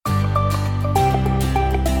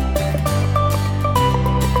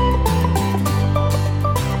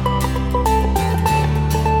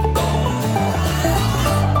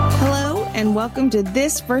welcome to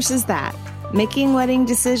This Versus That, Making Wedding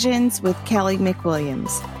Decisions with Kelly McWilliams.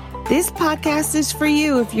 This podcast is for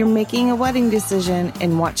you if you're making a wedding decision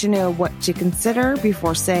and want to know what to consider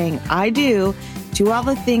before saying I do to all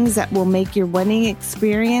the things that will make your wedding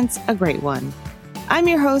experience a great one. I'm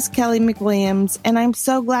your host, Kelly McWilliams, and I'm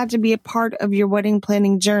so glad to be a part of your wedding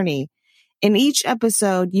planning journey. In each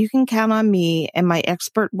episode, you can count on me and my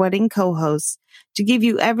expert wedding co-hosts to give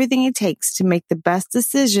you everything it takes to make the best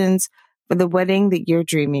decisions for the wedding that you're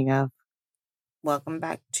dreaming of. Welcome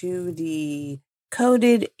back to the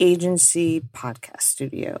Coded Agency podcast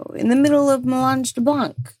studio in the middle of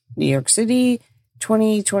Miranda, New York City,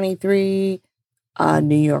 2023,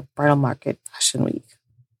 New York Bridal Market Fashion Week.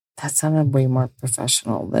 That sounded way more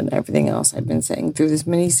professional than everything else I've been saying through this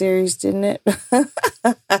mini-series, didn't it?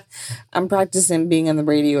 I'm practicing being on the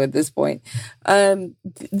radio at this point.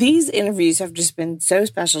 These interviews have just been so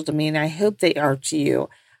special to me, and I hope they are to you.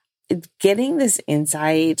 Getting this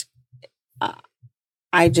insight,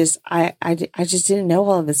 I just didn't know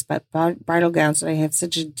all of this about bridal gowns, and I have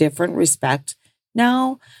such a different respect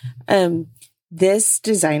now. This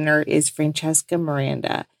designer is Francesca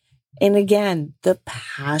Miranda. And again, the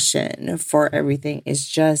passion for everything is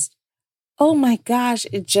just, oh my gosh,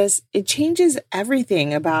 it changes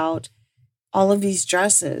everything about all of these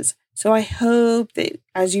dresses. So I hope that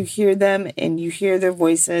as you hear them and you hear their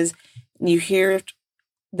voices and you hear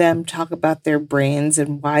them talk about their brands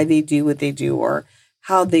and why they do what they do or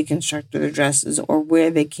how they construct their dresses or where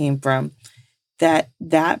they came from,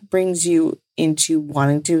 that brings you into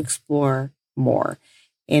wanting to explore more.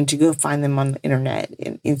 And to go find them on the internet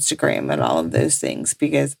and Instagram and all of those things,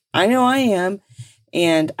 because I know I am.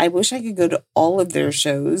 And I wish I could go to all of their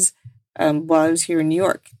shows while I was here in New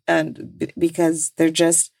York. And because they're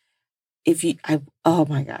just, oh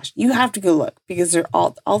my gosh, you have to go look because they're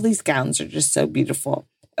all these gowns are just so beautiful.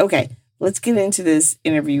 Okay, let's get into this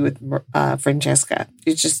interview with Francesca.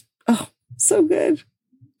 It's just, so good.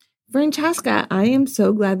 Francesca, I am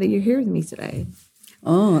so glad that you're here with me today.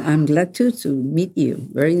 Oh, I'm glad to meet you.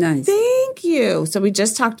 Very nice. Thank you. So we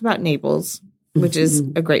just talked about Naples, which is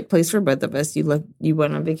a great place for both of us. You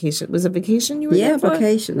went on vacation. Was it vacation you were there for?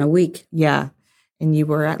 Vacation, a week. Yeah. And you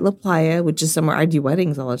were at La Playa, which is somewhere I do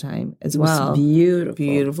weddings all the time as well. Beautiful.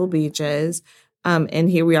 Beautiful beaches. And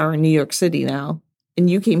here we are in New York City now. And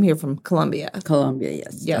you came here from Colombia. Colombia,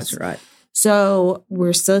 yes. That's right. So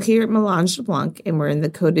we're still here at Miranda, and we're in the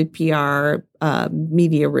Coded PR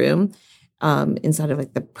media room. Inside of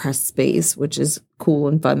like the press space, which is cool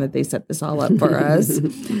and fun that they set this all up for us.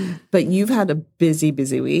 But you've had a busy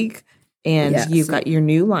week, and you've got your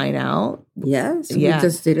new line out. Yes, we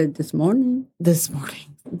just did it this morning.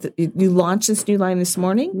 You launched this new line this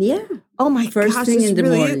morning? Yeah. Oh my gosh. First thing in the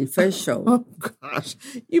morning, first show. Oh gosh.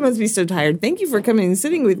 You must be so tired. Thank you for coming and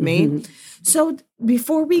sitting with me. Mm-hmm. So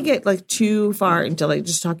before we get like too far into like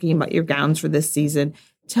just talking about your gowns for this season,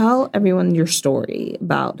 tell everyone your story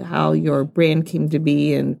about how your brand came to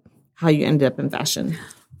be and how you ended up in fashion.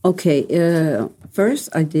 Okay. First,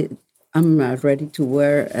 I'm ready to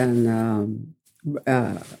wear and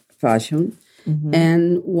fashion. Mm-hmm.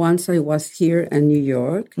 And once I was here in New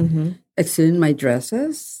York, exhibiting my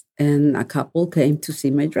dresses, and a couple came to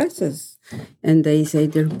see my dresses. And they say,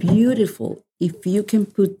 they're beautiful. If you can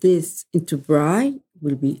put this into bride,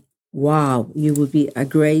 will be wow, you will be a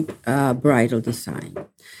great bridal design.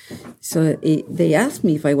 So they asked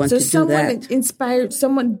me if I want to do that.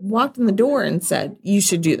 Someone walked in the door and said, you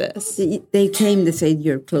should do this. They came, they said,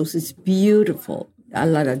 your clothes is beautiful. A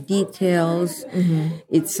lot of details. Mm-hmm.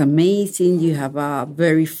 It's amazing. You have a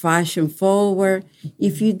very fashion forward.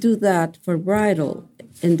 If you do that for bridal,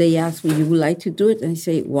 and they asked me, you would like to do it? And I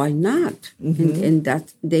say, why not? Mm-hmm. And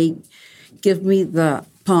that they give me the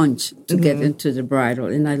punch to get into the bridal,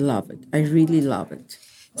 and I love it. I really love it.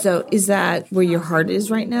 So is that where your heart is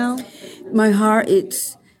right now? My heart,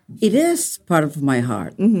 it is part of my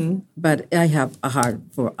heart, but I have a heart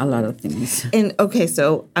for a lot of things. And okay,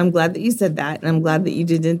 so I'm glad that you said that, and I'm glad that you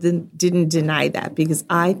didn't deny that, because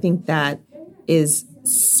I think that is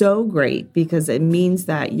so great, because it means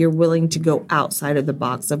that you're willing to go outside of the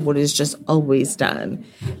box of what is just always done.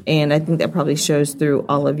 And I think that probably shows through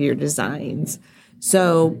all of your designs.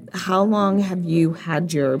 So how long have you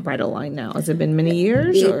had your bridal line now? Has it been many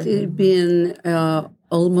years? It's been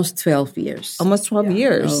almost 12 years. Almost 12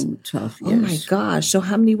 years? 12 years. Oh, my gosh. So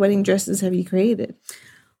how many wedding dresses have you created?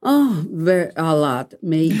 Oh, a lot.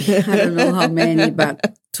 Maybe. I don't know how many,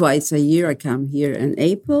 but twice a year I come here in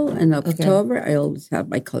April and October. Okay. I always have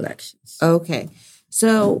my collections. Okay.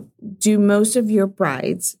 So do most of your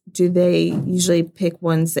brides, do they usually pick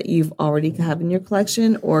ones that you've already have in your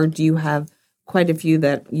collection, or do you have quite a few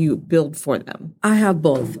that you build for them. I have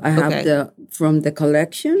both. I have from the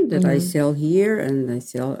collection that I sell here and I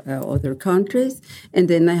sell other countries. And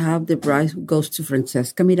then I have the bride who goes to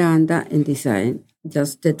Francesca, Miranda and design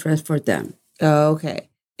just the dress for them. Oh, okay.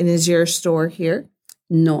 And is your store here?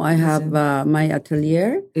 No, I have my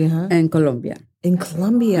atelier in Colombia. In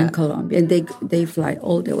Colombia? In Colombia. And they fly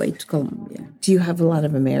all the way to Colombia. Do you have a lot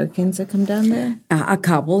of Americans that come down there? A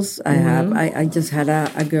couples I have. I just had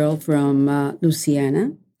a girl from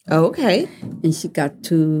Louisiana. Oh, okay. And she got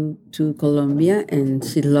to Colombia and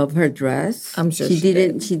she loved her dress. I'm sure she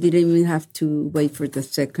didn't. She didn't even have to wait for the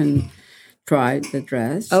second try the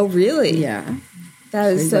dress. Oh, really? Yeah.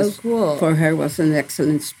 That is so cool. For her, was an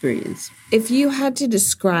excellent experience. If you had to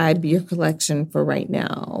describe your collection for right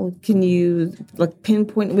now, can you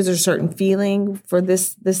pinpoint? Was there a certain feeling for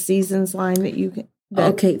this season's line that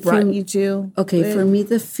brought you to? Okay, for me,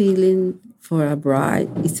 the feeling for a bride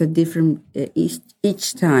is a different.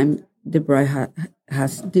 Each time the bride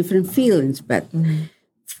has different feelings, but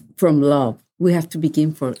from love, we have to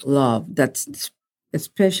begin for love. That's a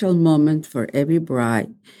special moment for every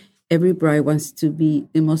bride. Every bride wants to be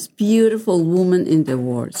the most beautiful woman in the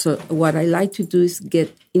world. So what I like to do is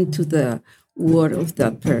get into the world of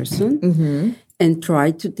that person and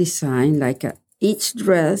try to design each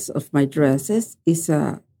dress of my dresses is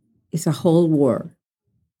a whole world.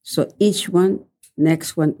 So each one,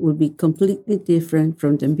 next one will be completely different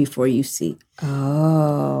from them before you see.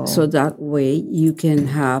 Oh. So that way you can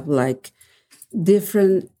have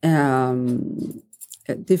different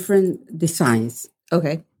different designs.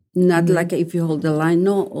 Okay. Not like if you hold the line,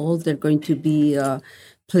 no, all they're going to be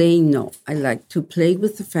plain. No, I like to play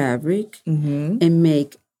with the fabric and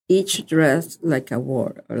make each dress like a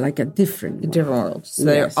world or like a different world. So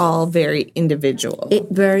they're all very individual.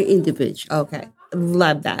 Very individual. Okay.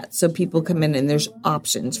 Love that. So people come in and there's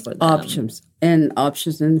options for them. Options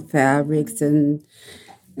and fabrics and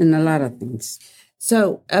a lot of things.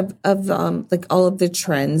 So of all of the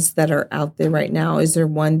trends that are out there right now, is there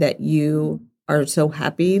one that you are so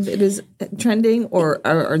happy that is trending, or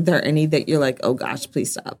are there any that you're like, oh gosh,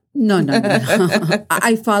 please stop? No.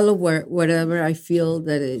 I follow whatever I feel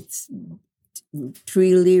that it's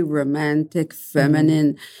truly romantic,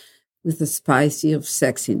 feminine, with a spicy of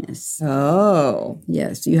sexiness. Oh.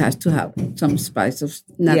 Yes, you have to have some spice of,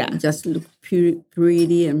 not just look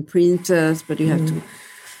pretty and princess, but you have to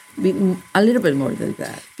be a little bit more than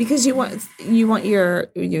that, because you want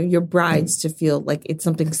your brides to feel like it's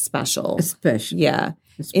something special. Yeah.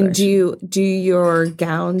 And do your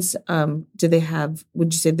gowns do they have?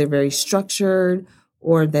 Would you say they're very structured,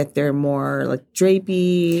 or that they're more like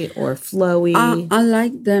drapey or flowy? I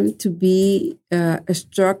like them to be a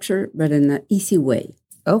structure, but in an easy way.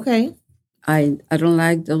 Okay. I don't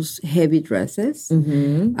like those heavy dresses.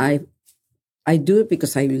 I do it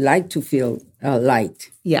because I like to feel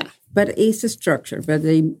light. Yeah. But it's a structure. But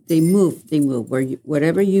they move. They move.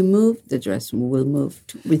 Wherever you move, the dress will move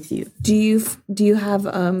with you. Do you have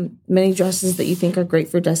many dresses that you think are great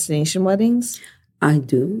for destination weddings? I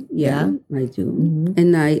do. Yeah. I do.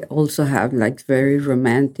 And I also have very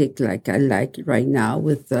romantic, like I like right now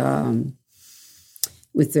with the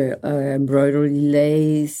embroidery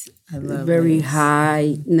lace. I love very lace.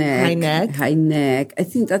 High neck. I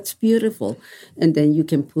think that's beautiful. And then you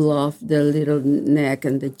can pull off the little neck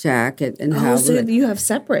and the jacket and so you have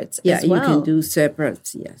separates. Yeah, as well. You can do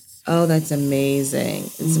separates. Yes. Oh, that's amazing!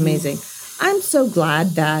 It's amazing. I'm so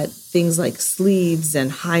glad that things like sleeves and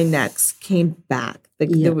high necks came back.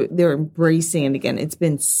 They're embracing it again. It's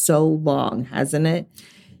been so long, hasn't it?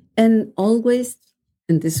 And always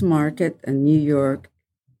in this market in New York,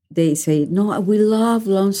 they say, no, we love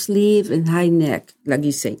long sleeve and high neck, like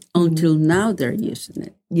you say. Until now, they're using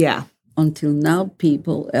it. Yeah. Until now,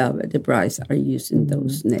 people, the brides are using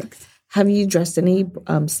those necks. Have you dressed any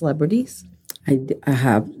celebrities? I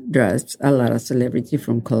have dressed a lot of celebrities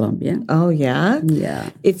from Colombia. Oh, yeah? Yeah.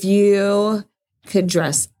 If you could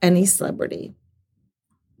dress any celebrity,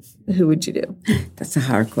 who would you do? That's a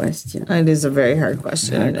hard question. It is a very hard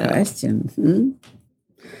question. Question.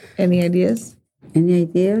 Any ideas? Any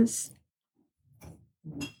ideas?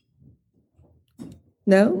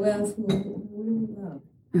 No? Who else? Who do we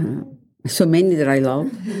love? So many that I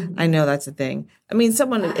love. I know that's the thing. I mean,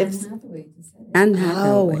 someone if Anne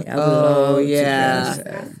Hathaway.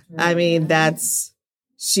 Yeah. I mean,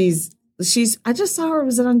 she's. I just saw her.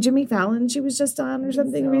 Was it on Jimmy Fallon? She was just on or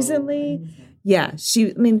something recently. Yeah.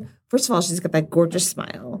 First of all, she's got that gorgeous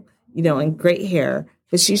smile, and great hair.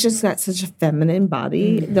 But she's just got such a feminine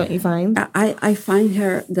body, don't you find? I find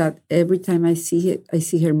her that every time I see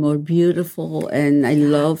her more beautiful, and I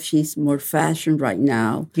love she's more fashion right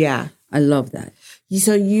now. Yeah. I love that.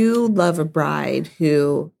 So you love a bride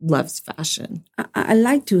who loves fashion. I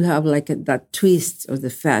like to have like that twist of the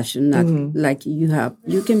fashion, not like you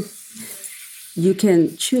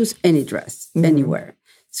can choose any dress anywhere.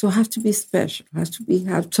 So it has to be special,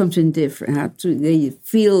 have something different, they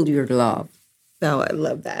feel your love. Oh, I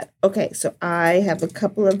love that. Okay, so I have a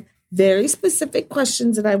couple of very specific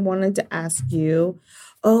questions that I wanted to ask you.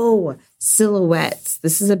 Oh, silhouettes.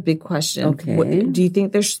 This is a big question. Okay. Do you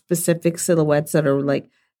think there's specific silhouettes that are like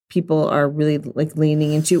people are really like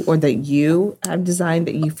leaning into, or that you have designed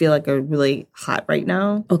that you feel like are really hot right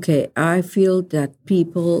now? Okay, I feel that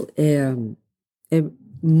people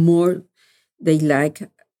more they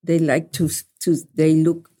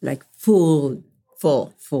look like full.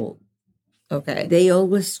 Okay. They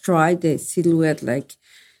always try the silhouette like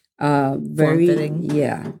very form-fitting.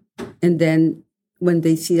 Yeah, and then when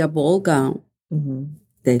they see a ball gown,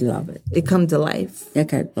 they love it. It come to life.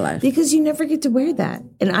 Okay, life. Because you never get to wear that,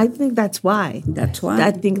 and I think that's why.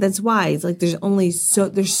 I think that's why. It's like there's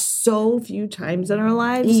so few times in our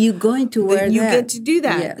lives you're going to wear that. You get to do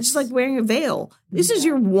that. Yes. It's just like wearing a veil. This is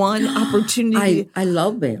your one opportunity. I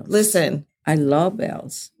love veils. Listen, I love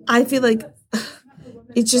veils. I feel like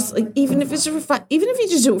it's just like even if it's for fun, even if you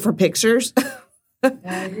just do it for pictures,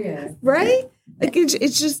 right? Like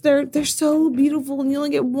it's just they're so beautiful, and you only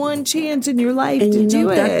get one chance in your life to do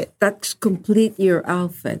it. That's complete your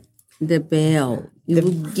outfit. The veil it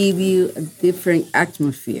will give you a different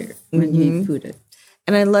atmosphere when you put it.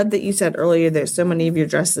 And I love that you said earlier that so many of your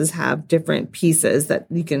dresses have different pieces that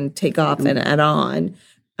you can take off and add on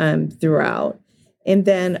throughout. And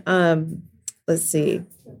then let's see,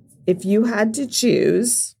 if you had to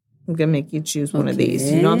choose, I'm gonna make you choose one of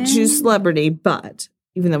these. You don't have to choose celebrity, but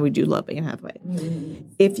even though we do love Anne Hathaway.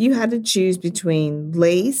 If you had to choose between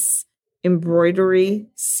lace, embroidery,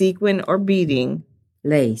 sequin, or beading.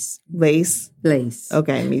 Lace.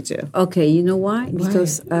 Okay, me too. Okay, you know why?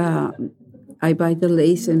 Because I buy the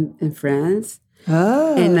lace in France.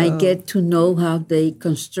 Oh. And I get to know how they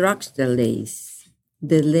construct the lace.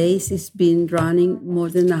 The lace has been running more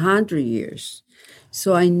than 100 years.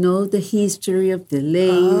 So I know the history of the lace,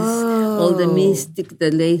 all the mystic the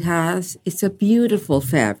lace has. It's a beautiful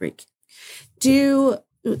fabric. Explain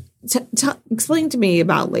to me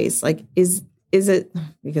about lace. Like, is it,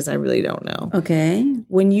 because I really don't know. Okay.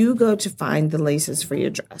 When you go to find the laces for your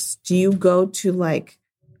dress, do you go to like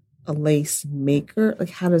a lace maker?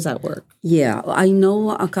 Like, how does that work? Yeah, I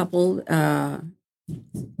know a couple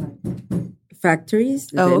factories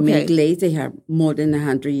that make lace. They have more than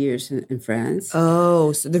 100 years in France.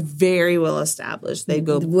 Oh, so they're very well established. They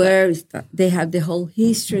go they have the whole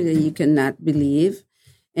history that you cannot believe,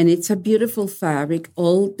 and it's a beautiful fabric.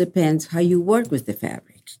 All depends how you work with the fabric.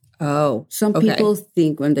 Oh, some people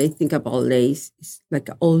think when they think about lace, it's like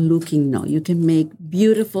all looking. No, you can make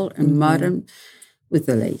beautiful and modern with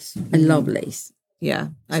the lace. I love lace. Yeah,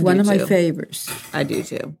 it's one of my favorites. I do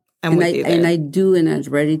too. And I do, and I'm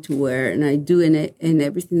ready to wear, and I do in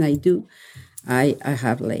everything I do. I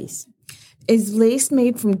have lace. Is lace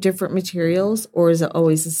made from different materials, or is it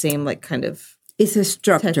always the same, like kind of? It's a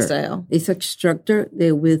structure. Textile. It's a structure.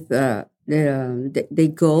 They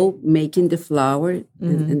go making the flower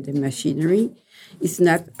and the machinery. It's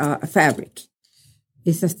not a fabric.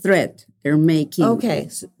 It's a thread they're making. Okay,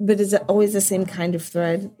 but is it always the same kind of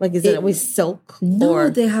thread? Like, is it always silk? No,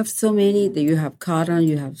 they have so many. You have cotton,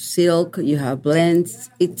 you have silk, you have blends.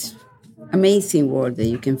 It's amazing world that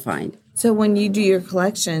you can find. So when you do your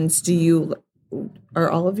collections, are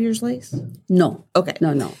all of yours lace? No. Okay.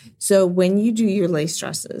 No. So when you do your lace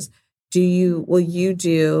dresses, will you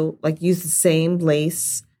do like use the same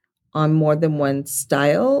lace on more than one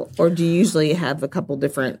style, or do you usually have a couple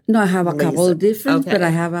different? No, I have a couple of different, but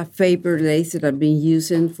I have a favorite lace that I've been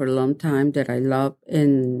using for a long time that I love,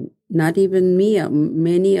 and not even me,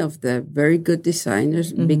 many of the very good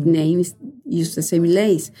designers, big names, use the same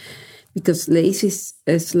lace, because lace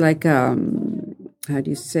is like how do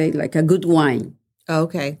you say, like a good wine.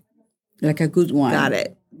 Okay, like a good wine. Got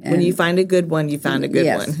it. When you find a good one, you found a good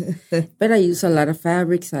one. But I use a lot of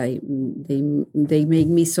fabrics. They make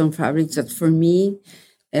me some fabrics that for me,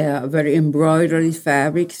 very embroidery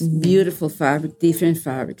fabrics, beautiful fabric, different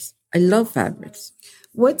fabrics. I love fabrics.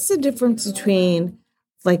 What's the difference between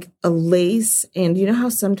like a lace and, you know how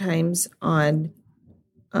sometimes on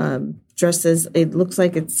dresses, it looks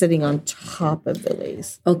like it's sitting on top of the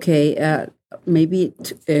lace? Okay, maybe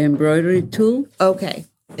embroidery tool. Okay.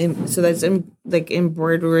 So that's like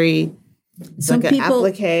embroidery, like an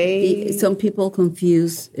applique. Some people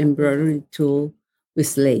confuse embroidery tool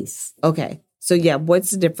with lace. Okay. So yeah,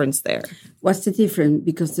 what's the difference there? What's the difference?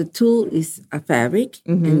 Because the tulle is a fabric,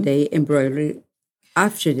 and they embroider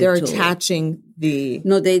after the They're tulle. attaching the...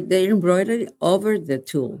 No, they embroider over the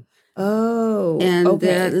tulle. Oh, and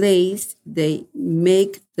okay. the lace, they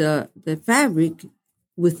make the fabric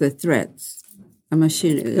with the threads. A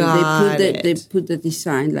machine. They put the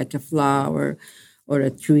design like a flower or a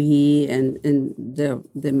tree, and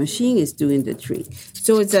the machine is doing the tree.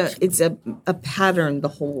 So it's a pattern the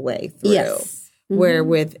whole way through. Yes. Where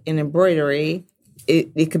with an embroidery,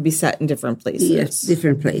 it could be set in different places. Yes,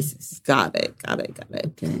 different places. Got it.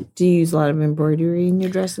 Okay. Do you use a lot of embroidery in your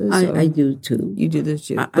dresses? I do too. You do this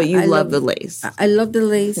too, but you love the lace. I love the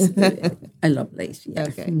lace. I love lace. Yeah.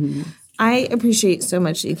 Okay. Mm-hmm. I appreciate so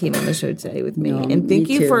much that you came on the show today with me, and thank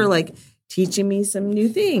you too. for teaching me some new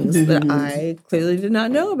things that I clearly did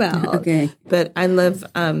not know about. Okay. But I love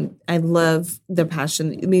the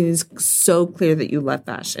passion. I mean, it's so clear that you love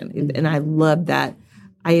fashion, and I love that.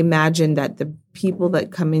 I imagine that the people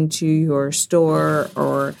that come into your store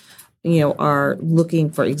or, are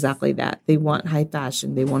looking for exactly that. They want high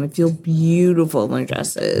fashion. They want to feel beautiful in their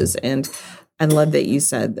dresses. And I love that you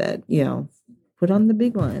said that, put on the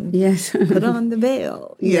big one. Yes. Put on the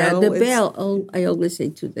veil. The veil. I always say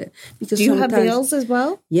to the... Because do you have veils as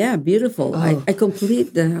well? Yeah, beautiful. Oh. I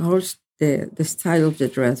complete the style of the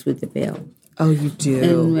dress with the veil. Oh, you do?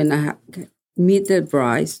 And when I meet the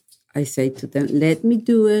brides, I say to them, let me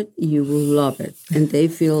do it. You will love it. And they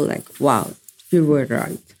feel like, wow, you were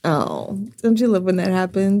right. Oh, don't you love when that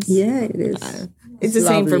happens? Yeah, it is. It's the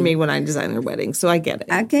same for me when I design a wedding, so I get it.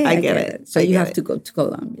 Okay, I get it. So you have to go to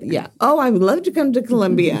Colombia. Yeah. Oh, I would love to come to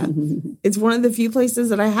Colombia. It's one of the few places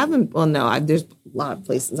that I haven't. Well, no, there's a lot of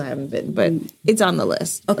places I haven't been, but it's on the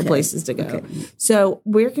list of places to go. Okay. So,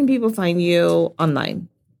 where can people find you online?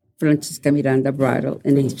 Francesca Miranda Bridal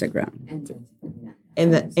and Instagram.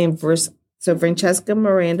 So Francesca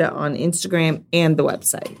Miranda on Instagram and the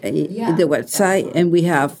website. The website, and we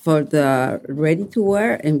have for the ready to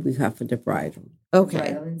wear, and we have for the bridal. Okay.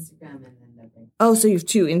 Bridal Instagram and then the... Oh, so you have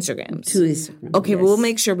 2 Instagrams. 2 Instagrams. Okay, well, we'll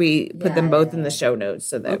make sure we put them both in the show notes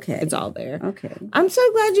so that it's all there. Okay. I'm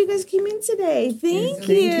so glad you guys came in today. Thank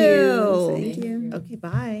you. Thank you. Okay,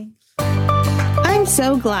 bye. I'm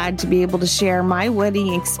so glad to be able to share my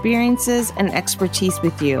wedding experiences and expertise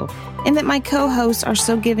with you, and that my co-hosts are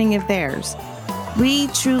so giving of theirs. We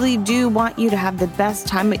truly do want you to have the best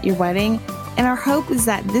time at your wedding, and our hope is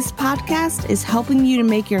that this podcast is helping you to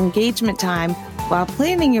make your engagement time while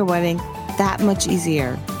planning your wedding that much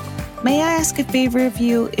easier. May I ask a favor of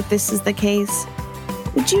you if this is the case?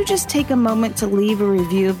 Would you just take a moment to leave a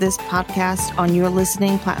review of this podcast on your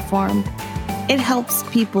listening platform? It helps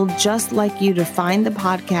people just like you to find the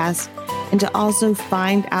podcast and to also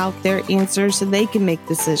find out their answers so they can make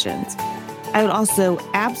decisions. I would also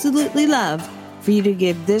absolutely love for you to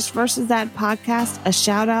give This Versus That podcast a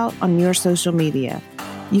shout out on your social media.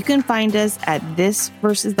 You can find us at This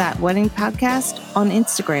Versus That Wedding Podcast on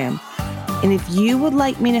Instagram. And if you would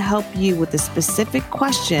like me to help you with a specific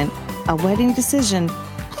question, a wedding decision,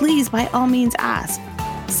 please by all means ask.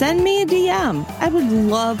 Send me a DM. I would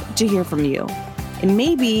love to hear from you. And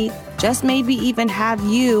maybe, just maybe even have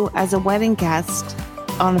you as a wedding guest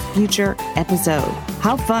on a future episode.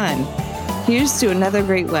 How fun. Here's to another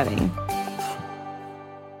great wedding.